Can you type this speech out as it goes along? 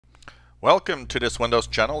Welcome to this Windows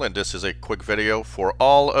channel, and this is a quick video for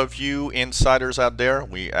all of you insiders out there.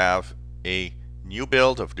 We have a new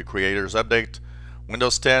build of the Creators Update,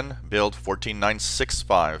 Windows 10 build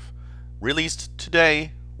 14965, released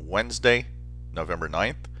today, Wednesday, November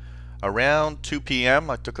 9th, around 2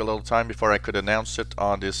 p.m. I took a little time before I could announce it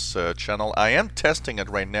on this channel. I am testing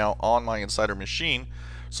it right now on my Insider machine,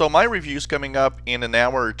 so my review is coming up in an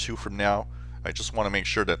hour or two from now. I just want to make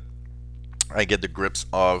sure that I get the grips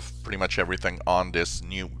of pretty much everything on this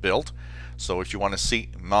new build. So if you want to see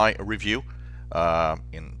my review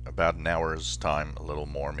in about an hour's time, a little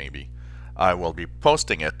more maybe, I will be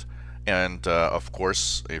posting it. And of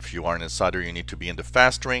course, if you are an insider, you need to be in the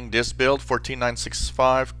fast ring. This build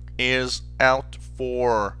 14965 is out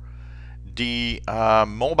for the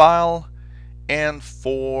mobile and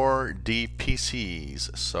for the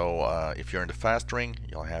PCs. So if you're in the fast ring,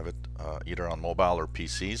 you'll have it either on mobile or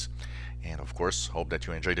PCs. And of course, hope that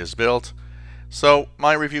you enjoy this build. So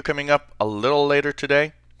my review coming up a little later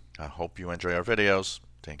today. I hope you enjoy our videos.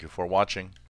 Thank you for watching.